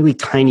have that really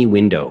tiny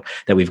window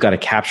that we've got to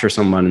capture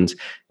someone's,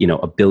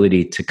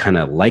 ability to kind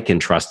of like and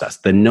trust us.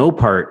 The know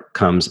part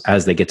comes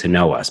as they get to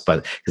know us,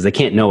 but because they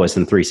can't know us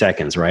in 3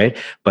 seconds, right?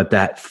 But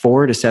that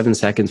 4 to 7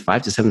 seconds,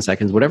 5 to 7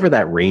 seconds, whatever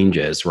that range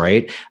is,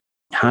 right?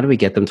 How do we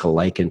get them to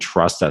like and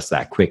trust us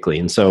that quickly?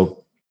 And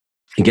so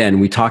again,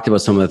 we talked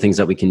about some of the things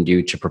that we can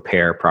do to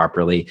prepare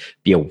properly,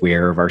 be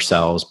aware of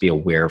ourselves, be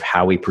aware of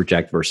how we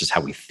project versus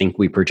how we think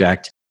we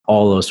project,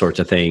 all those sorts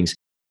of things.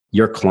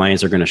 Your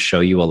clients are going to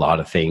show you a lot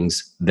of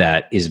things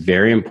that is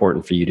very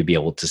important for you to be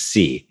able to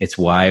see. It's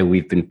why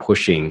we've been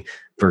pushing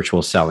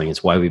virtual selling.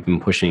 It's why we've been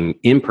pushing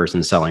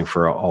in-person selling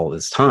for all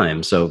this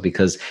time. So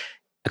because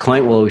a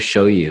client will always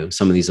show you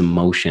some of these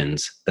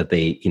emotions that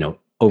they,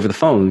 over the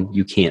phone,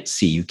 you can't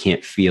see, you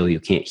can't feel, you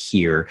can't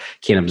hear,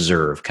 can't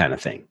observe kind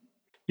of thing.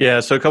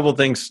 Yeah. So a couple of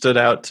things stood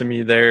out to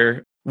me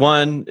there.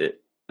 One,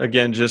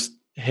 again, just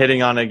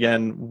hitting on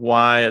again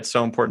why it's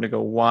so important to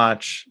go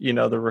watch,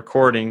 the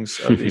recordings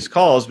of these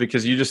calls,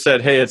 because you just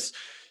said, hey, it's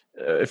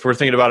if we're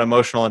thinking about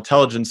emotional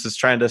intelligence, it's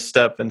trying to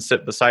step and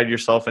sit beside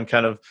yourself and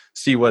kind of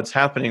see what's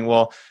happening.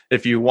 Well,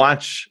 if you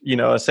watch,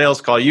 a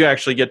sales call, you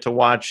actually get to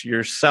watch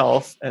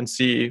yourself and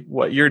see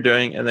what you're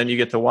doing, and then you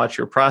get to watch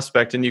your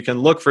prospect, and you can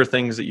look for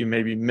things that you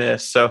maybe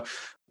missed. So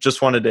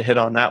just wanted to hit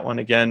on that one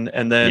again.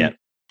 And then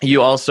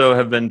you also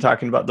have been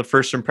talking about the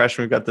first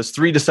impression. We've got this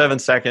 3 to 7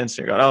 seconds.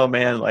 You're going, oh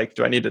man, like,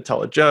 do I need to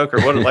tell a joke or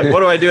what? Like,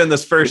 what do I do in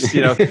this first?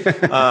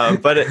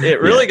 But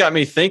it really got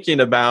me thinking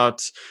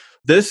about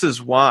this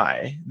is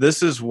why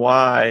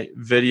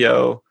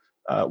video,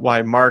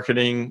 why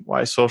marketing,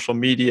 why social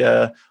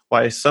media,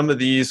 why some of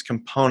these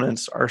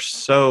components are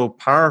so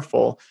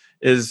powerful.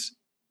 Is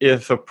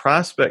if a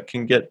prospect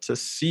can get to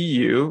see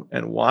you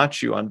and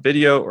watch you on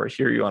video or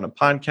hear you on a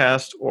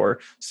podcast or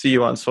see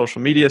you on social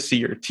media, see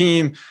your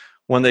team.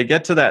 When they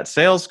get to that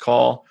sales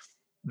call,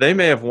 they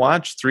may have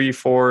watched 3,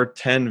 4,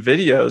 10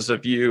 videos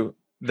of you.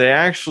 They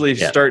actually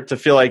start to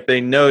feel like they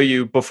know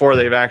you before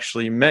they've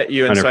actually met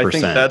you. And 100%. So I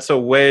think that's a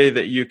way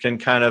that you can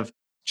kind of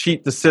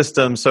cheat the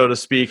system, so to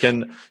speak.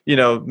 And,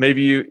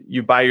 maybe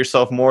you buy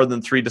yourself more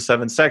than 3 to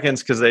 7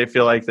 seconds because they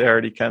feel like they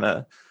already kind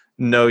of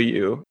know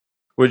you.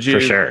 Would you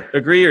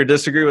agree or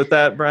disagree with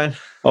that, Brian?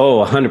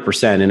 Oh,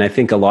 100%. And I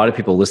think a lot of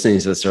people listening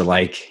to this are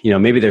like,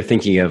 maybe they're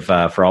thinking of,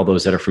 for all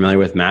those that are familiar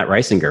with Matt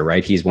Reisinger,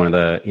 right? He's one of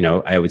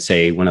the, I would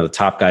say one of the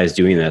top guys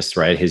doing this,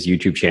 right? His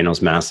YouTube channel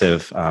is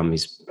massive.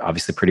 He's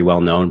obviously pretty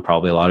well known.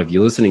 Probably a lot of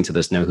you listening to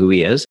this know who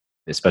he is,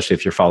 especially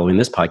if you're following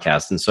this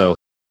podcast. And so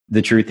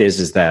the truth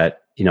is that,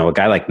 a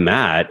guy like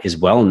Matt is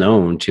well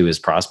known to his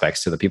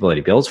prospects, to the people that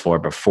he builds for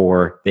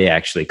before they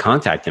actually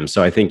contact him.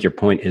 So I think your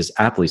point is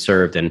aptly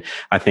served. And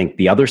I think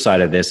the other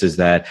side of this is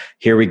that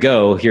here we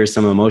go. Here's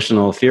some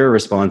emotional fear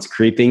response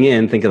creeping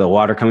in. Think of the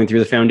water coming through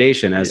the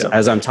foundation.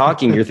 As I'm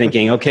talking, you're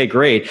thinking, okay,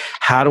 great.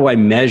 How do I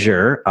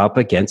measure up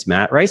against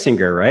Matt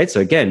Reisinger, right?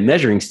 So again,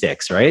 measuring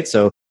sticks, right?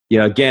 So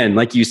again,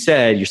 like you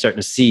said, you're starting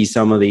to see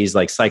some of these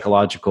like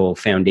psychological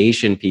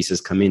foundation pieces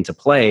come into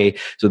play.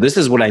 So this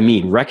is what I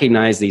mean.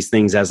 Recognize these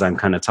things as I'm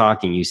kind of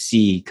talking. You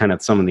see kind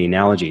of some of the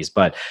analogies,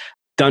 but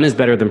done is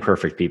better than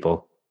perfect,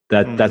 people.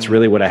 That's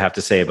really what I have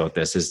to say about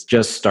this is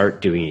just start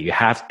doing it.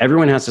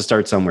 Everyone has to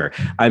start somewhere.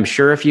 I'm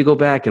sure if you go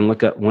back and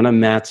look at one of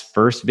Matt's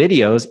first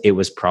videos, it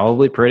was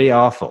probably pretty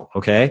awful.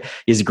 Okay.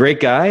 He's a great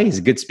guy. He's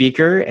a good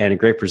speaker and a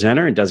great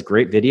presenter and does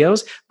great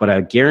videos. But I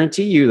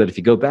guarantee you that if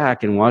you go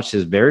back and watch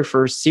his very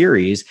first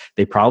series,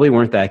 they probably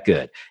weren't that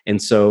good.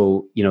 And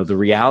so, the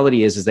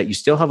reality is that you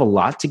still have a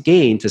lot to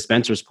gain, to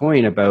Spencer's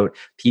point about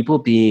people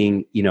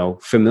being,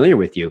 familiar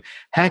with you.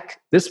 Heck,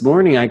 this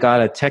morning I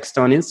got a text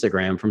on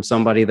Instagram from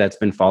somebody that's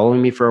been following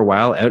me for a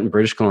while out in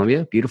British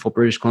Columbia, beautiful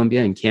British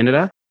Columbia in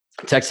Canada,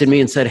 texted me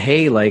and said,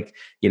 hey,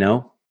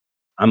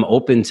 I'm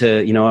open to,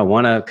 I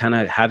want to kind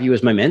of have you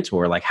as my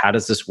mentor. Like, how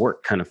does this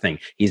work kind of thing?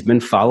 He's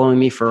been following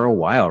me for a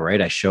while,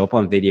 right? I show up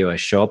on video, I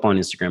show up on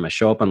Instagram, I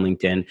show up on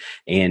LinkedIn,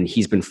 and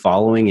he's been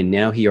following, and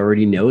now he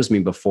already knows me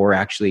before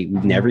actually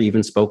we've never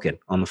even spoken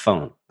on the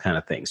phone kind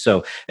of thing.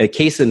 So a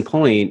case in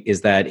point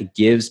is that it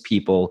gives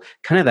people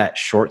kind of that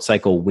short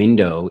cycle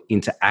window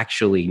into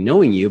actually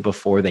knowing you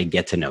before they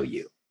get to know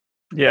you.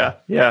 Yeah,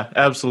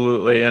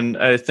 absolutely. And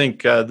I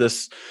think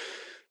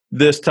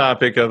this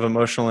topic of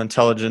emotional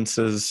intelligence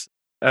is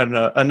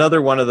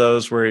another one of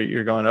those where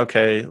you're going,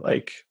 okay,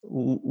 like a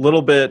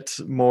little bit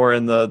more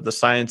in the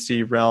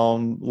sciencey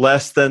realm,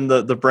 less than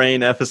the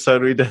brain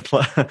episode we did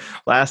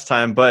last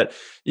time. But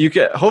you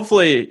can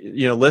hopefully,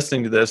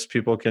 listening to this,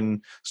 people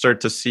can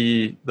start to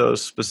see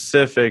those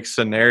specific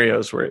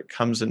scenarios where it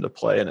comes into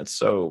play, and it's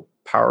so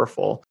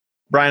powerful.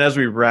 Brian, as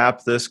we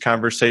wrap this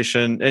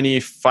conversation, any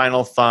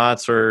final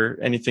thoughts or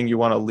anything you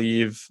want to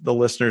leave the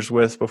listeners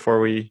with before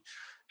we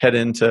head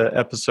into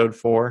episode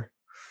 4?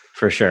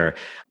 For sure.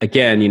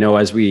 Again,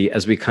 as we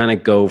kind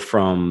of go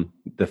from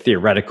the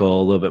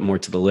theoretical a little bit more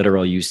to the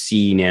literal, you're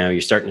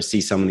starting to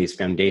see some of these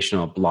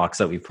foundational blocks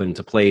that we've put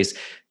into place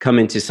come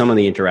into some of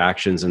the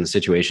interactions and the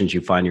situations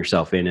you find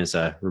yourself in as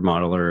a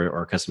remodeler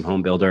or a custom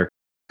home builder.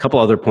 A couple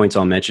other points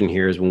I'll mention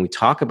here is when we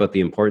talk about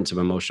the importance of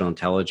emotional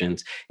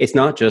intelligence, it's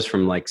not just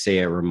from like, say,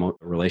 a remote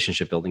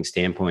relationship building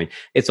standpoint,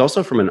 it's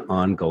also from an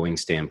ongoing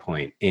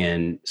standpoint.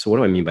 And so what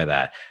do I mean by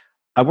that?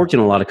 I've worked in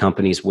a lot of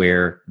companies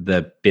where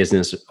the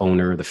business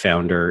owner, the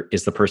founder,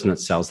 is the person that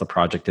sells the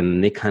project, and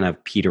then they kind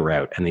of peter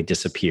out and they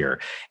disappear.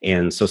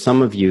 And so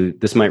some of you,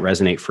 this might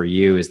resonate for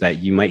you, is that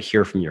you might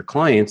hear from your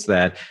clients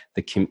that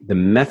the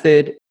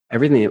method,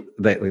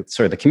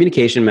 the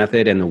communication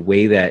method and the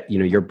way that,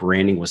 your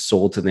branding was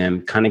sold to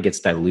them kind of gets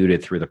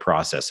diluted through the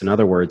process. In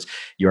other words,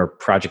 your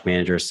project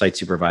managers, site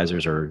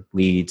supervisors, or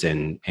leads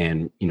and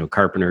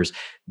carpenters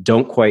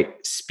don't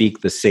quite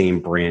speak the same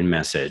brand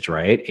message,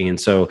 right? And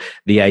so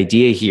the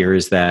idea here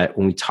is that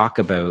when we talk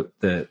about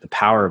the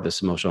power of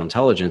this emotional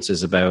intelligence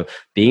is about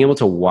being able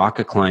to walk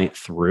a client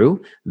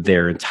through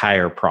their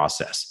entire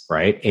process,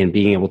 right? And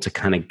being able to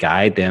kind of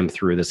guide them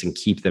through this and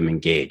keep them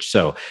engaged.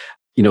 So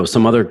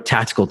some other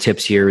tactical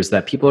tips here is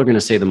that people are going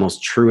to say the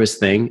most truest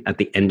thing at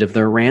the end of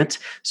their rant.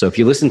 So if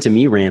you listen to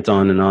me rant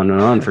on and on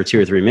and on for 2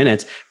 or 3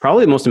 minutes,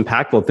 probably the most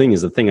impactful thing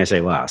is the thing I say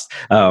last,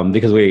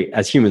 because we,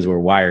 as humans, we're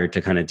wired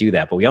to kind of do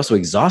that. But we also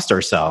exhaust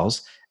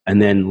ourselves.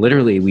 And then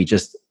literally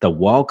the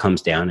wall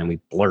comes down and we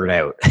blurt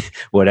out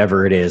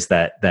whatever it is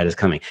that is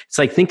coming. It's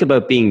like, think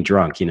about being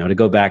drunk, to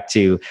go back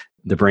to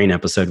the brain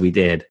episode we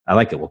did. I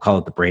like it. We'll call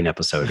it the brain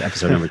episode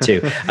number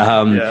 2.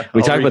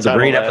 We talk about the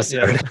brain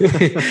episode.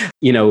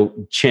 Yeah.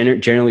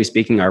 Generally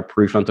speaking, our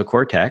prefrontal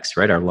cortex,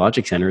 right? Our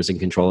logic center is in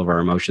control of our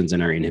emotions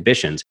and our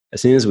inhibitions. As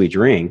soon as we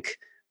drink,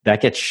 that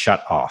gets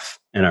shut off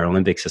and our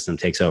limbic system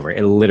takes over.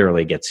 It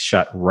literally gets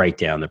shut right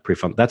down. The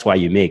prefrontal. That's why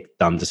you make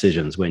dumb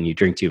decisions when you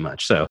drink too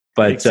much. So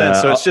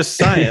it's just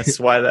science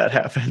why that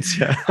happens.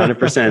 Yeah,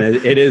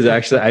 100%. It is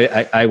actually.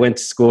 I went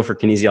to school for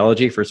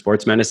kinesiology for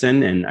sports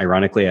medicine, and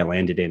ironically, I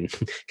landed in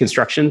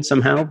construction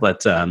somehow.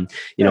 But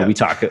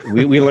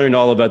we learned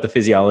all about the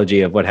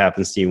physiology of what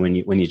happens to you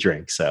when you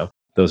drink. So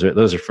those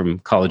are from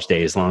college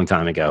days, a long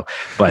time ago.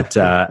 But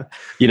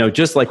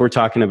just like we're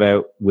talking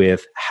about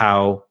with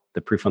how the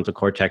prefrontal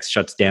cortex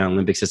shuts down,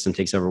 limbic system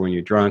takes over when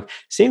you're drunk.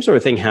 Same sort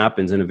of thing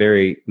happens in a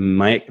very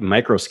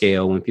micro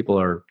scale when people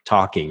are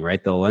talking,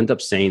 right? They'll end up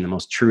saying the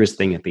most truest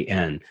thing at the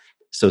end.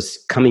 So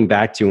coming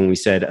back to when we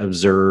said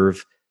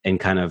observe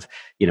and kind of,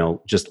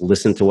 just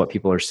listen to what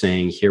people are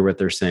saying, hear what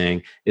they're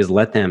saying, is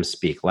let them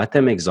speak, let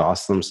them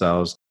exhaust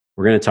themselves.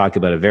 We're going to talk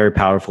about a very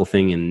powerful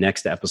thing in the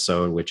next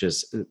episode, which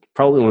is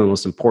probably one of the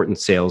most important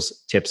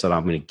sales tips that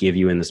I'm going to give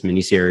you in this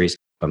mini-series.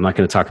 I'm not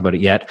going to talk about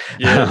it yet.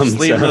 Yeah,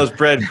 leave those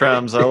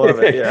breadcrumbs. I love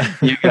it. Yeah,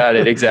 you got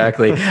it.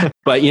 Exactly.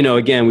 But,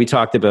 again, we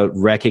talked about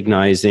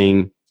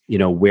recognizing,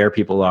 where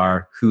people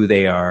are, who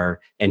they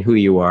are, and who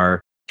you are,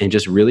 and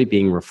just really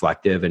being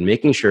reflective and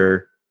making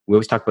sure. We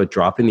always talk about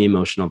dropping the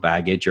emotional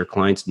baggage. Your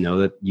clients know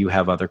that you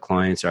have other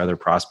clients or other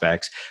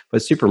prospects, but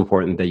it's super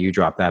important that you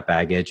drop that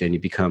baggage and you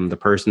become the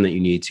person that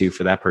you need to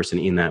for that person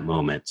in that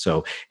moment.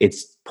 So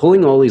it's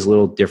pulling all these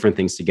little different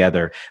things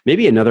together.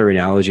 Maybe another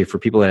analogy for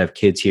people that have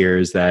kids here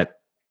is that,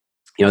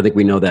 I think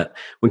we know that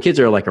when kids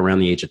are like around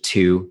the age of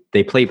 2,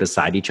 they play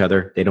beside each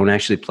other. They don't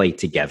actually play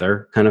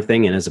together kind of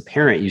thing. And as a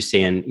parent, you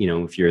stand,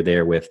 if you're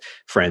there with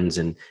friends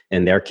and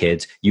their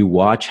kids, you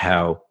watch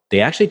how they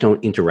actually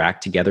don't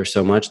interact together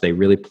so much. They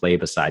really play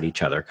beside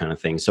each other kind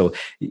of thing. So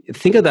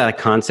think of that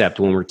concept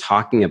when we're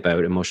talking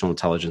about emotional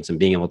intelligence and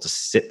being able to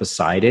sit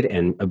beside it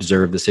and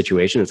observe the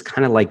situation. It's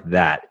kind of like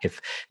that,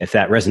 if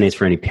that resonates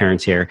for any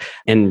parents here.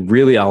 And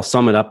really, I'll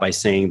sum it up by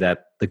saying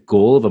that the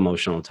goal of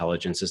emotional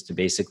intelligence is to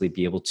basically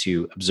be able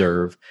to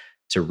observe,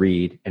 to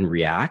read, and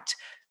react,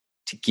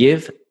 to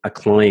give a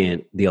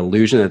client the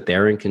illusion that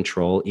they're in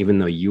control, even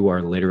though you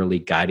are literally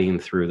guiding them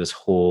through this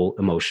whole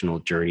emotional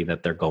journey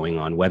that they're going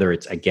on, whether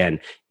it's, again,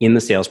 in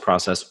the sales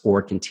process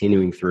or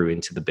continuing through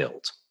into the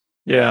build.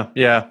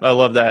 Yeah, I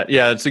love that.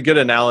 Yeah, it's a good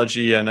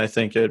analogy, and I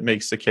think it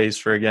makes the case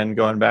for, again,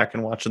 going back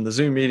and watching the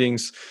Zoom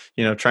meetings,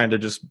 trying to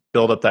just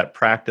build up that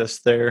practice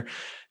there.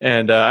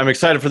 And I'm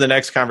excited for the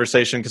next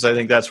conversation because I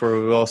think that's where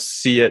we will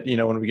see it,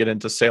 when we get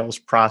into sales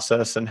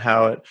process and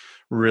how it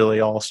really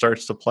all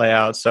starts to play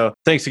out. So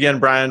thanks again,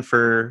 Brian,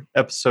 for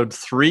episode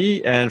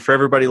 3. And for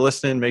everybody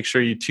listening, make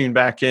sure you tune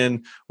back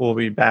in. We'll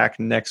be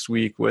back next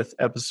week with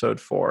episode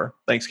 4.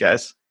 Thanks,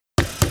 guys.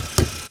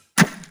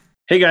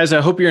 Hey guys,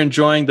 I hope you're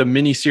enjoying the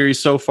mini series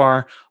so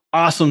far.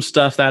 Awesome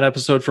stuff, that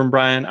episode from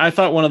Brian. I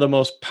thought one of the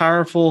most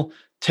powerful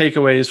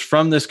takeaways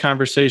from this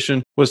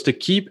conversation was to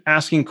keep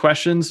asking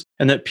questions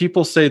and that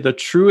people say the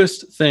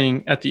truest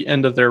thing at the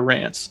end of their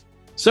rants.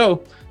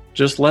 So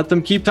just let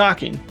them keep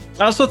talking.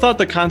 I also thought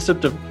the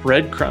concept of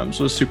breadcrumbs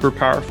was super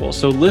powerful.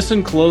 So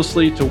listen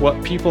closely to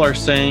what people are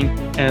saying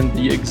and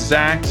the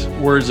exact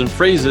words and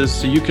phrases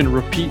so you can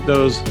repeat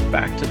those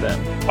back to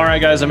them. All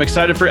right, guys, I'm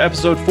excited for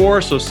episode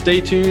 4, so stay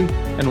tuned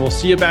and we'll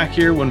see you back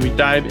here when we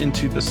dive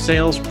into the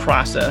sales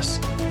process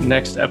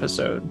next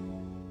episode.